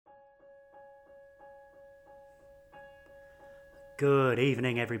Good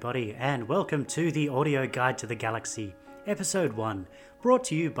evening, everybody, and welcome to the Audio Guide to the Galaxy, Episode 1, brought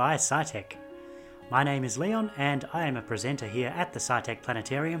to you by SciTech. My name is Leon, and I am a presenter here at the SciTech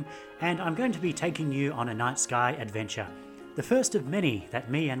Planetarium, and I'm going to be taking you on a night sky adventure, the first of many that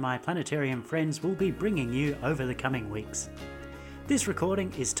me and my planetarium friends will be bringing you over the coming weeks. This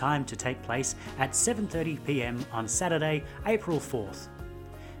recording is timed to take place at 7:30 PM on Saturday, April 4th.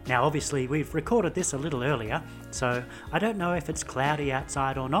 Now obviously we've recorded this a little earlier, so I don't know if it's cloudy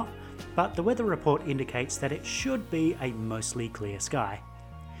outside or not, but the weather report indicates that it should be a mostly clear sky.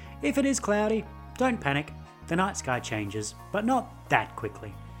 If it is cloudy, don't panic, the night sky changes, but not that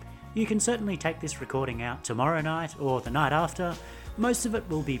quickly. You can certainly take this recording out tomorrow night or the night after. Most of it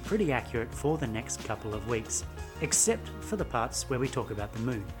will be pretty accurate for the next couple of weeks, except for the parts where we talk about the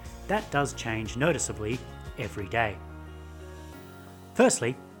moon. That does change noticeably every day.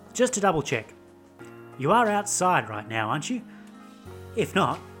 Firstly, just to double check, you are outside right now, aren't you? If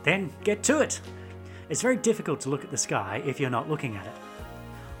not, then get to it. It's very difficult to look at the sky if you're not looking at it.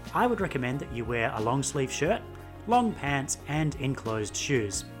 I would recommend that you wear a long sleeve shirt, long pants and enclosed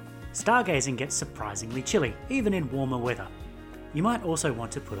shoes. Stargazing gets surprisingly chilly, even in warmer weather. You might also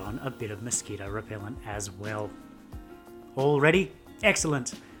want to put on a bit of mosquito repellent as well. All ready?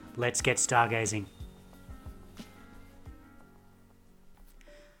 Excellent. Let's get stargazing.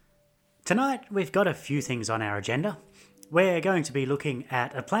 Tonight we've got a few things on our agenda. We're going to be looking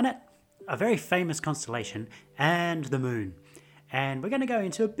at a planet, a very famous constellation, and the moon. And we're going to go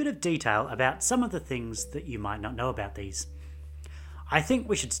into a bit of detail about some of the things that you might not know about these. I think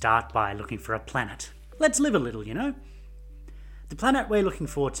we should start by looking for a planet. Let's live a little, you know. The planet we're looking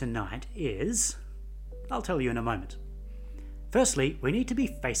for tonight is... I'll tell you in a moment. Firstly, we need to be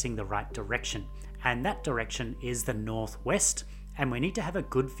facing the right direction, and that direction is the northwest, and we need to have a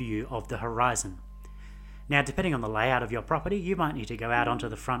good view of the horizon. Now, depending on the layout of your property, you might need to go out onto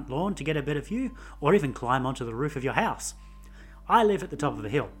the front lawn to get a better view, or even climb onto the roof of your house. I live at the top of a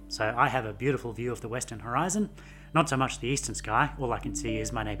hill, so I have a beautiful view of the western horizon, not so much the eastern sky. All I can see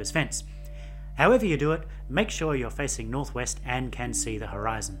is my neighbour's fence. However you do it, make sure you're facing northwest and can see the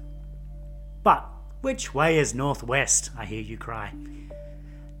horizon. But which way is northwest, I hear you cry?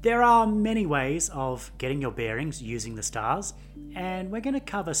 There are many ways of getting your bearings using the stars, and we're going to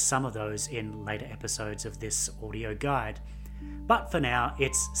cover some of those in later episodes of this audio guide. But for now,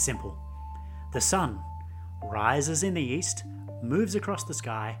 it's simple. The sun rises in the east, moves across the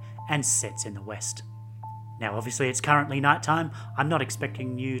sky, and sets in the west. Now obviously it's currently nighttime. I'm not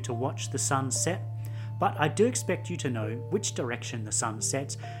expecting you to watch the sun set, but I do expect you to know which direction the sun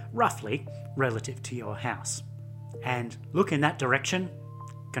sets, roughly relative to your house. And look in that direction.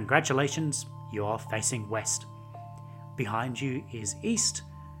 Congratulations, you're facing west. Behind you is east,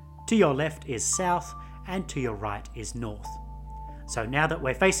 to your left is south, and to your right is north. So now that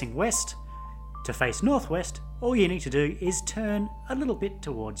we're facing west, to face northwest, all you need to do is turn a little bit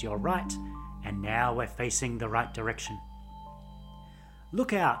towards your right, and now we're facing the right direction.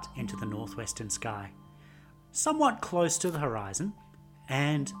 Look out into the northwestern sky, somewhat close to the horizon,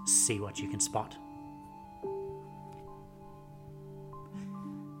 and see what you can spot.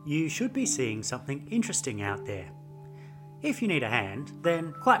 You should be seeing something interesting out there. If you need a hand,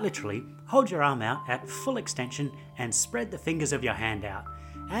 then quite literally, hold your arm out at full extension and spread the fingers of your hand out.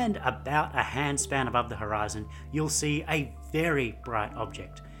 And about a hand span above the horizon, you'll see a very bright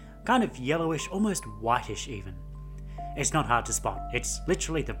object. Kind of yellowish, almost whitish even. It's not hard to spot. It's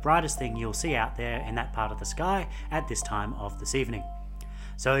literally the brightest thing you'll see out there in that part of the sky at this time of this evening.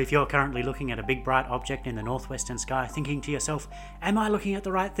 So if you're currently looking at a big bright object in the northwestern sky, thinking to yourself, am I looking at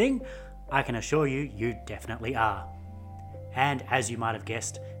the right thing? I can assure you, you definitely are. And as you might have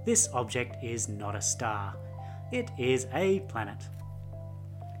guessed, this object is not a star. It is a planet.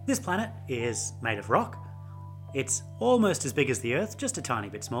 This planet is made of rock. It's almost as big as the Earth, just a tiny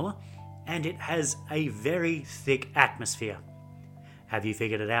bit smaller, and it has a very thick atmosphere. Have you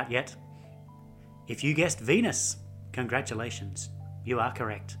figured it out yet? If you guessed Venus, congratulations. You are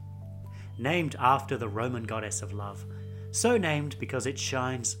correct. Named after the Roman goddess of love. So named because it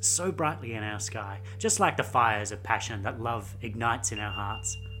shines so brightly in our sky, just like the fires of passion that love ignites in our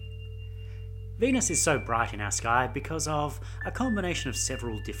hearts. Venus is so bright in our sky because of a combination of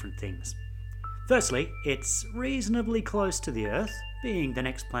several different things. Firstly, it's reasonably close to the Earth, being the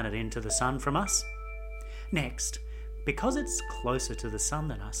next planet into the Sun from us. Next, because it's closer to the Sun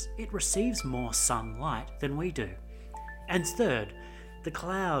than us, it receives more sunlight than we do. And third, the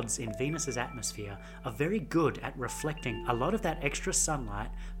clouds in Venus's atmosphere are very good at reflecting a lot of that extra sunlight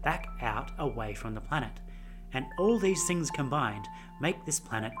back out away from the planet. And all these things combined make this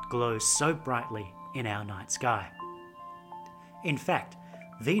planet glow so brightly in our night sky. In fact,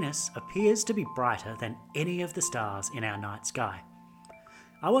 Venus appears to be brighter than any of the stars in our night sky.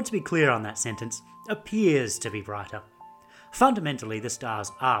 I want to be clear on that sentence, appears to be brighter. Fundamentally, the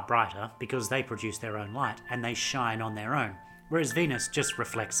stars are brighter because they produce their own light and they shine on their own, whereas Venus just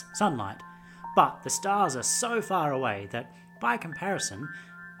reflects sunlight. But the stars are so far away that, by comparison,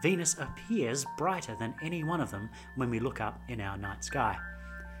 Venus appears brighter than any one of them when we look up in our night sky.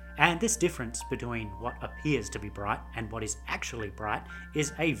 And this difference between what appears to be bright and what is actually bright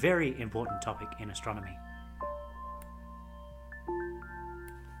is a very important topic in astronomy.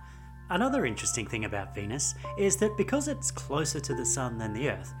 Another interesting thing about Venus is that because it's closer to the Sun than the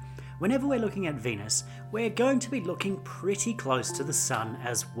Earth, whenever we're looking at Venus, we're going to be looking pretty close to the Sun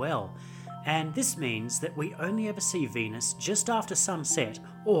as well. And this means that we only ever see Venus just after sunset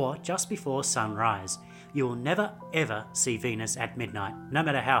or just before sunrise. You will never ever see Venus at midnight, no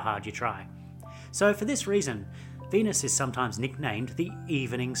matter how hard you try. So for this reason, Venus is sometimes nicknamed the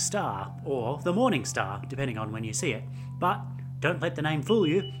evening star or the morning star, depending on when you see it. But don't let the name fool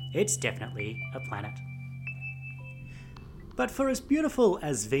you, it's definitely a planet. But for as beautiful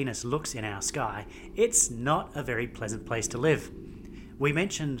as Venus looks in our sky, it's not a very pleasant place to live. We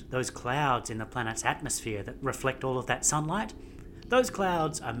mentioned those clouds in the planet's atmosphere that reflect all of that sunlight. Those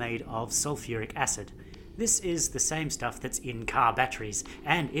clouds are made of sulfuric acid. This is the same stuff that's in car batteries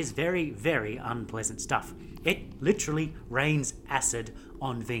and is very, very unpleasant stuff. It literally rains acid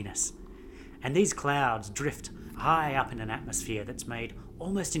on Venus. And these clouds drift high up in an atmosphere that's made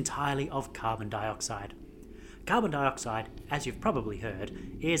almost entirely of carbon dioxide. Carbon dioxide, as you've probably heard,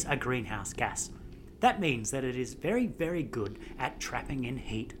 is a greenhouse gas. That means that it is very, very good at trapping in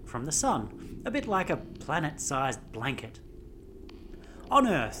heat from the sun, a bit like a planet-sized blanket. On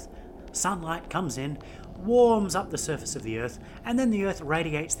Earth, sunlight comes in, warms up the surface of the Earth, and then the Earth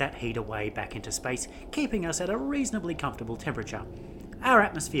radiates that heat away back into space, keeping us at a reasonably comfortable temperature. Our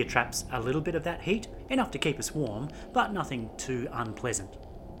atmosphere traps a little bit of that heat, enough to keep us warm, but nothing too unpleasant.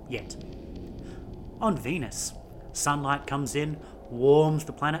 Yet. On Venus, sunlight comes in, warms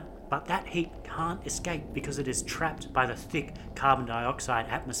the planet, but that heat can't escape because it is trapped by the thick carbon dioxide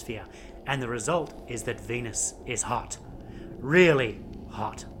atmosphere, and the result is that Venus is hot. Really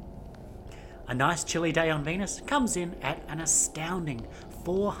hot. A nice chilly day on Venus comes in at an astounding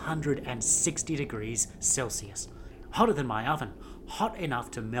 460 degrees Celsius. Hotter than my oven, hot enough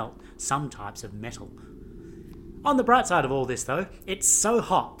to melt some types of metal. On the bright side of all this though, it's so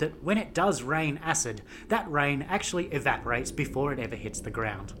hot that when it does rain acid, that rain actually evaporates before it ever hits the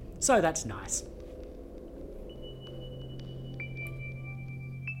ground. So that's nice.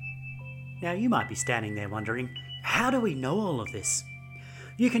 Now you might be standing there wondering, how do we know all of this?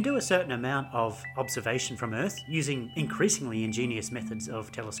 You can do a certain amount of observation from Earth using increasingly ingenious methods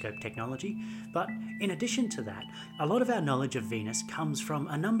of telescope technology, but in addition to that, a lot of our knowledge of Venus comes from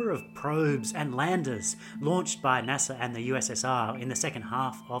a number of probes and landers launched by NASA and the USSR in the second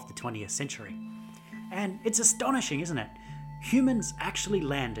half of the 20th century. And it's astonishing, isn't it? Humans actually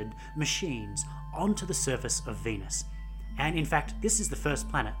landed machines onto the surface of Venus. And in fact, this is the first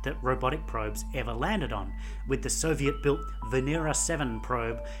planet that robotic probes ever landed on, with the Soviet-built Venera 7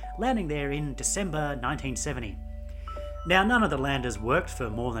 probe landing there in December 1970. Now, none of the landers worked for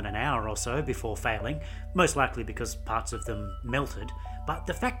more than an hour or so before failing, most likely because parts of them melted, but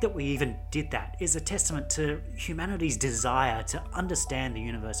the fact that we even did that is a testament to humanity's desire to understand the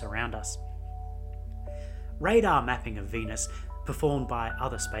universe around us. Radar mapping of Venus, performed by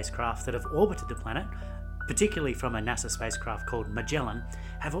other spacecraft that have orbited the planet, particularly from a NASA spacecraft called Magellan,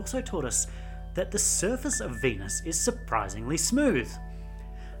 have also taught us that the surface of Venus is surprisingly smooth.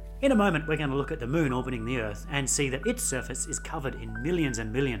 In a moment, we're going to look at the Moon orbiting the Earth and see that its surface is covered in millions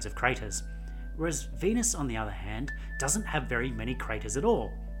and millions of craters, whereas Venus, on the other hand, doesn't have very many craters at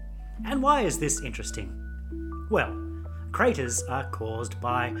all. And why is this interesting? Well, craters are caused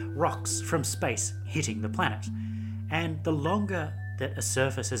by rocks from space hitting the planet, and the longer that a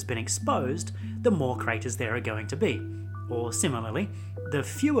surface has been exposed, the more craters there are going to be. Or similarly, the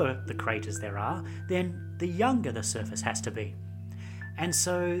fewer the craters there are, then the younger the surface has to be. And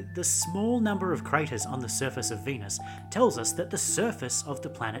so the small number of craters on the surface of Venus tells us that the surface of the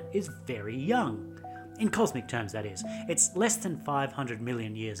planet is very young. In cosmic terms, that is. It's less than 500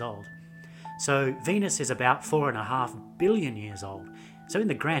 million years old. So Venus is about 4.5 billion years old. So in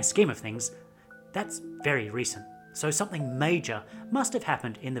the grand scheme of things, that's very recent. So something major must have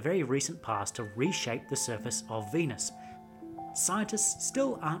happened in the very recent past to reshape the surface of Venus. Scientists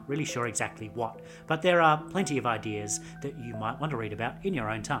still aren't really sure exactly what, but there are plenty of ideas that you might want to read about in your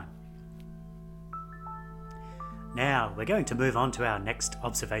own time. Now, we're going to move on to our next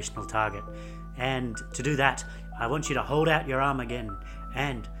observational target. And to do that, I want you to hold out your arm again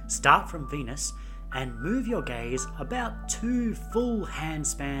and start from Venus and move your gaze about 2 full hand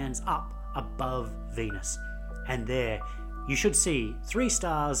spans up above Venus. And there, you should see 3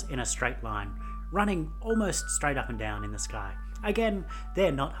 stars in a straight line, running almost straight up and down in the sky. Again,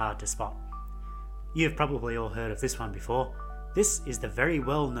 they're not hard to spot. You've probably all heard of this one before. This is the very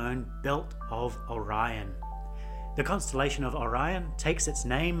well-known Belt of Orion. The constellation of Orion takes its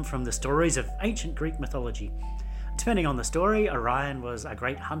name from the stories of ancient Greek mythology. Depending on the story, Orion was a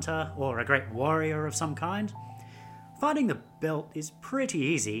great hunter or a great warrior of some kind. Finding the belt is pretty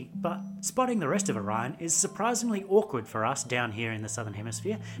easy, but spotting the rest of Orion is surprisingly awkward for us down here in the southern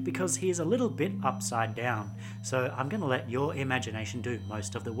hemisphere because he is a little bit upside down, so I'm going to let your imagination do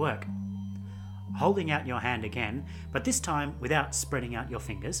most of the work. Holding out your hand again, but this time without spreading out your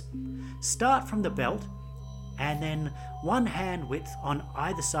fingers, start from the belt and then 1 hand width on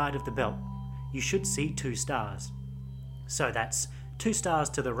either side of the belt. You should see 2 stars. So that's 2 stars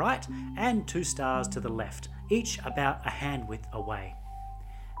to the right and 2 stars to the left, each about a hand width away.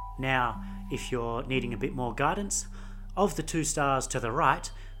 Now, if you're needing a bit more guidance, of the 2 stars to the right,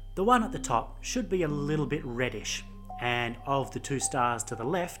 the one at the top should be a little bit reddish, and of the 2 stars to the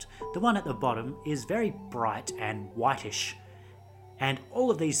left, the one at the bottom is very bright and whitish. And all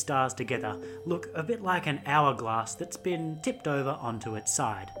of these stars together look a bit like an hourglass that's been tipped over onto its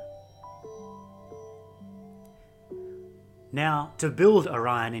side. Now, to build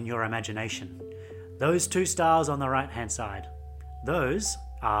Orion in your imagination, those 2 stars on the right hand side, those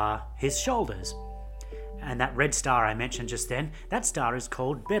are his shoulders. And that red star I mentioned just then, that star is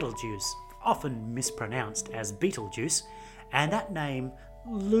called Betelgeuse, often mispronounced as Betelgeuse, and that name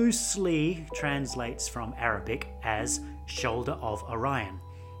loosely translates from Arabic as shoulder of Orion.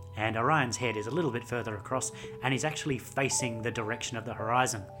 And Orion's head is a little bit further across, and he's actually facing the direction of the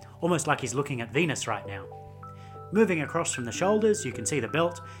horizon, almost like he's looking at Venus right now. Moving across from the shoulders, you can see the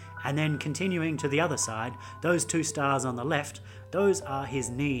belt, and then continuing to the other side, those 2 stars on the left, those are his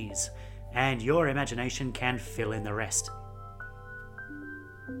knees, and your imagination can fill in the rest.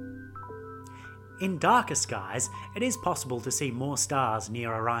 In darker skies, it is possible to see more stars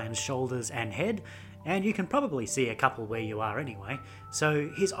near Orion's shoulders and head, and you can probably see a couple where you are anyway,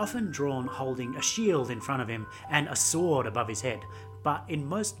 so he's often drawn holding a shield in front of him and a sword above his head, but in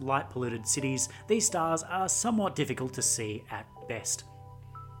most light-polluted cities, these stars are somewhat difficult to see at best.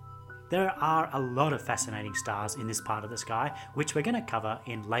 There are a lot of fascinating stars in this part of the sky, which we're going to cover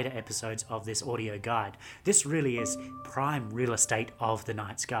in later episodes of this audio guide. This really is prime real estate of the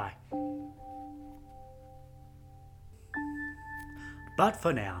night sky. But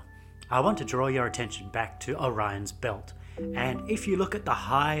for now, I want to draw your attention back to Orion's belt. And if you look at the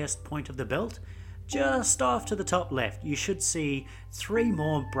highest point of the belt, just off to the top left, you should see 3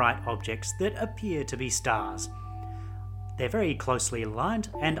 more bright objects that appear to be stars. They're very closely aligned,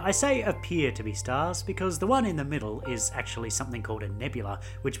 and I say appear to be stars because the one in the middle is actually something called a nebula,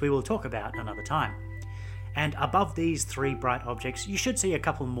 which we will talk about another time. And above these 3 bright objects, you should see a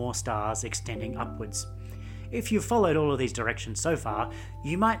couple more stars extending upwards. If you've followed all of these directions so far,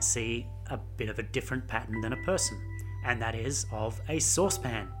 you might see a bit of a different pattern than a person, and that is of a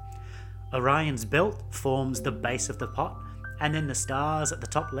saucepan. Orion's belt forms the base of the pot, and then the stars at the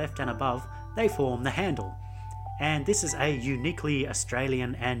top left and above, they form the handle. And this is a uniquely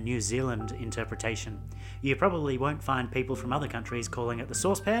Australian and New Zealand interpretation. You probably won't find people from other countries calling it the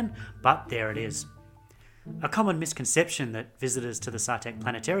saucepan, but there it is. A common misconception that visitors to the SciTech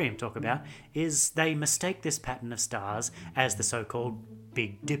Planetarium talk about is they mistake this pattern of stars as the so-called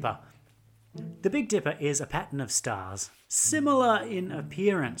Big Dipper. The Big Dipper is a pattern of stars, similar in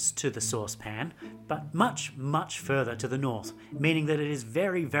appearance to the saucepan, but much, much further to the north, meaning that it is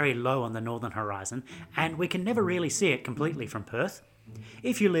very, very low on the northern horizon, and we can never really see it completely from Perth.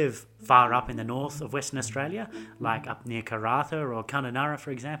 If you live far up in the north of Western Australia, like up near Karratha or Kununurra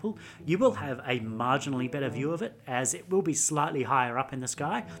for example, you will have a marginally better view of it, as it will be slightly higher up in the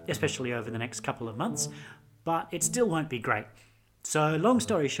sky, especially over the next couple of months, but it still won't be great. So long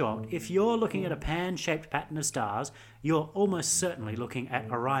story short, if you're looking at a pan-shaped pattern of stars, you're almost certainly looking at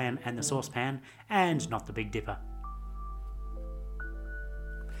Orion and the saucepan, and not the Big Dipper.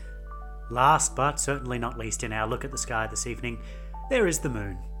 Last but certainly not least in our look at the sky this evening, there is the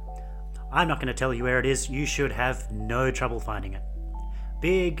moon. I'm not going to tell you where it is, you should have no trouble finding it.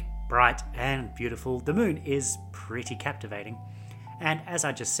 Big, bright and beautiful, the moon is pretty captivating. And as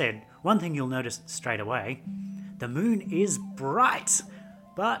I just said, one thing you'll notice straight away, the moon is bright,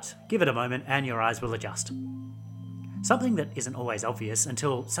 but give it a moment and your eyes will adjust. Something that isn't always obvious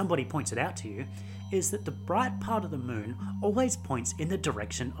until somebody points it out to you is that the bright part of the moon always points in the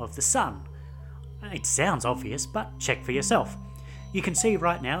direction of the sun. It sounds obvious, but check for yourself. You can see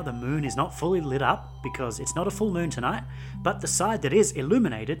right now the moon is not fully lit up because it's not a full moon tonight, but the side that is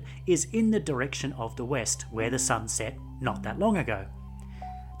illuminated is in the direction of the west, where the sun set not that long ago.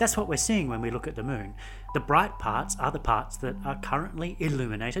 That's what we're seeing when we look at the moon. The bright parts are the parts that are currently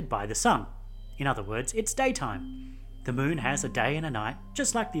illuminated by the sun. In other words, it's daytime. The moon has a day and a night,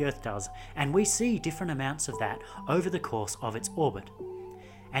 just like the Earth does, and we see different amounts of that over the course of its orbit.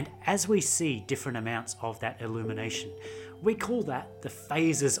 And as we see different amounts of that illumination, we call that the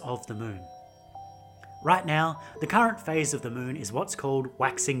phases of the moon. Right now, the current phase of the moon is what's called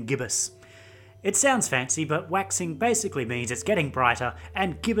waxing gibbous. It sounds fancy, but waxing basically means it's getting brighter,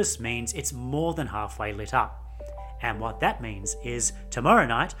 and gibbous means it's more than halfway lit up. And what that means is tomorrow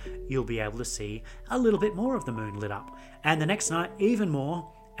night you'll be able to see a little bit more of the moon lit up, and the next night even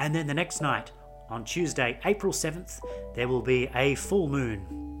more, and then the next night, on Tuesday, April 7th, there will be a full moon.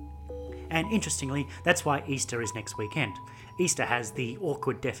 And interestingly, that's why Easter is next weekend. Easter has the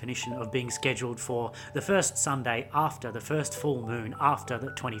awkward definition of being scheduled for the first Sunday after the first full moon after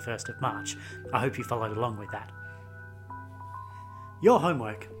the 21st of March. I hope you followed along with that. Your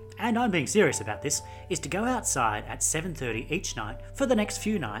homework, and I'm being serious about this, is to go outside at 7:30 each night for the next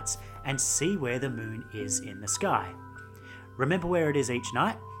few nights and see where the moon is in the sky. Remember where it is each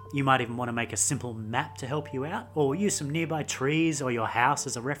night? You might even want to make a simple map to help you out, or use some nearby trees or your house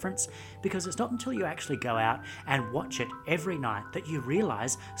as a reference, because it's not until you actually go out and watch it every night that you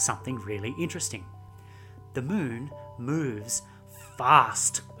realise something really interesting. The moon moves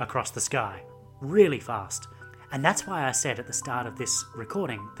fast across the sky, really fast. And that's why I said at the start of this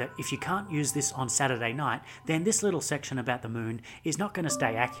recording that if you can't use this on Saturday night, then this little section about the moon is not going to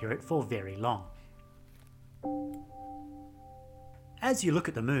stay accurate for very long. As you look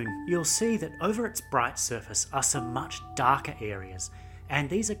at the moon, you'll see that over its bright surface are some much darker areas, and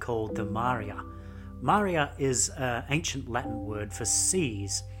these are called the Maria. Maria is an ancient Latin word for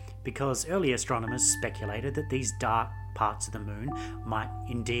seas, because early astronomers speculated that these dark parts of the moon might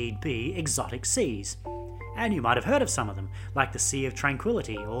indeed be exotic seas. And you might have heard of some of them, like the Sea of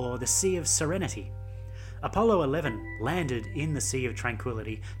Tranquility or the Sea of Serenity. Apollo 11 landed in the Sea of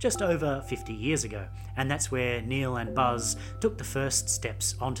Tranquility just over 50 years ago, and that's where Neil and Buzz took the first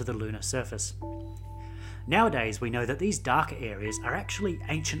steps onto the lunar surface. Nowadays, we know that these darker areas are actually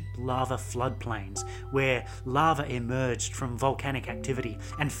ancient lava floodplains, where lava emerged from volcanic activity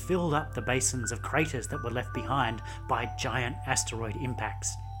and filled up the basins of craters that were left behind by giant asteroid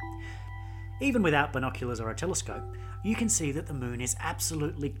impacts. Even without binoculars or a telescope, you can see that the moon is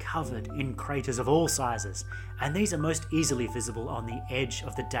absolutely covered in craters of all sizes, and these are most easily visible on the edge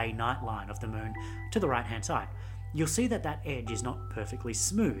of the day-night line of the moon to the right-hand side. You'll see that that edge is not perfectly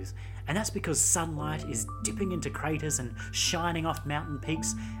smooth, and that's because sunlight is dipping into craters and shining off mountain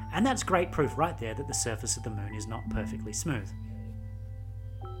peaks, and that's great proof right there that the surface of the moon is not perfectly smooth.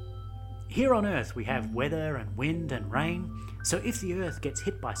 Here on Earth we have weather and wind and rain, so if the Earth gets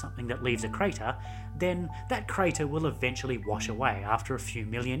hit by something that leaves a crater, then that crater will eventually wash away after a few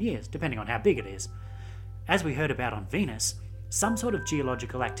million years, depending on how big it is. As we heard about on Venus, some sort of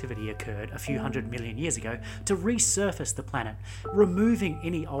geological activity occurred a few 100 million years ago to resurface the planet, removing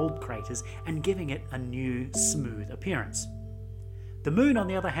any old craters and giving it a new, smooth appearance. The moon, on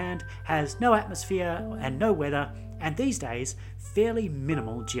the other hand, has no atmosphere and no weather, and these days, fairly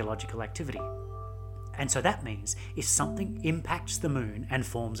minimal geological activity. And so that means if something impacts the moon and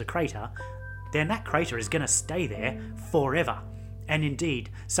forms a crater, then that crater is going to stay there forever. And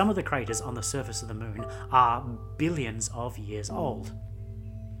indeed, some of the craters on the surface of the moon are billions of years old.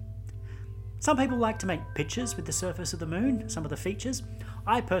 Some people like to make pictures with the surface of the moon, some of the features.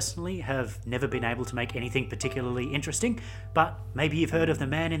 I personally have never been able to make anything particularly interesting, but maybe you've heard of the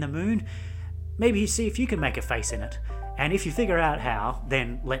man in the moon. Maybe you see if you can make a face in it, and if you figure out how,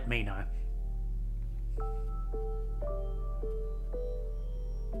 then let me know.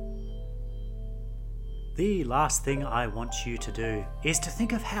 The last thing I want you to do is to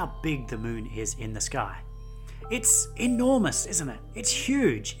think of how big the moon is in the sky. It's enormous, isn't it? It's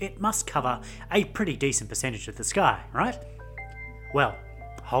huge. It must cover a pretty decent percentage of the sky, right? Well,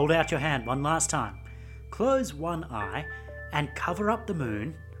 hold out your hand one last time. Close one eye and cover up the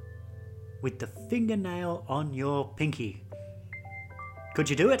moon with the fingernail on your pinky. Could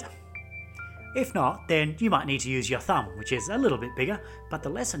you do it? If not, then you might need to use your thumb, which is a little bit bigger, but the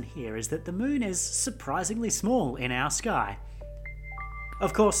lesson here is that the moon is surprisingly small in our sky.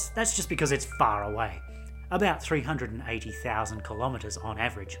 Of course, that's just because it's far away, about 380,000 kilometres on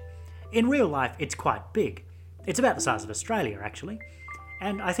average. In real life, it's quite big, It's about the size of Australia, actually.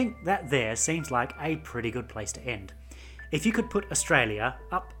 And I think that there seems like a pretty good place to end. If you could put Australia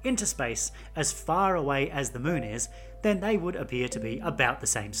up into space as far away as the moon is, then they would appear to be about the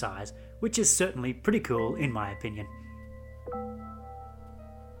same size, which is certainly pretty cool in my opinion.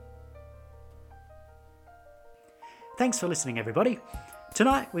 Thanks for listening, everybody.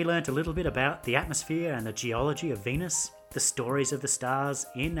 Tonight we learnt a little bit about the atmosphere and the geology of Venus, the stories of the stars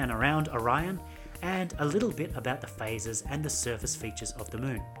in and around Orion, and a little bit about the phases and the surface features of the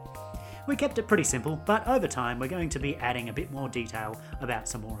moon. We kept it pretty simple, but over time we're going to be adding a bit more detail about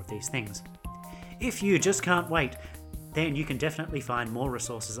some more of these things. If you just can't wait, then you can definitely find more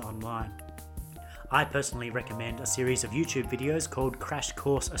resources online. I personally recommend a series of YouTube videos called Crash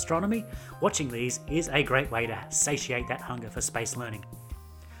Course Astronomy. Watching these is a great way to satiate that hunger for space learning.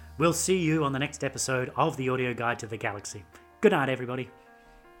 We'll see you on the next episode of the Audio Guide to the Galaxy. Good night, everybody.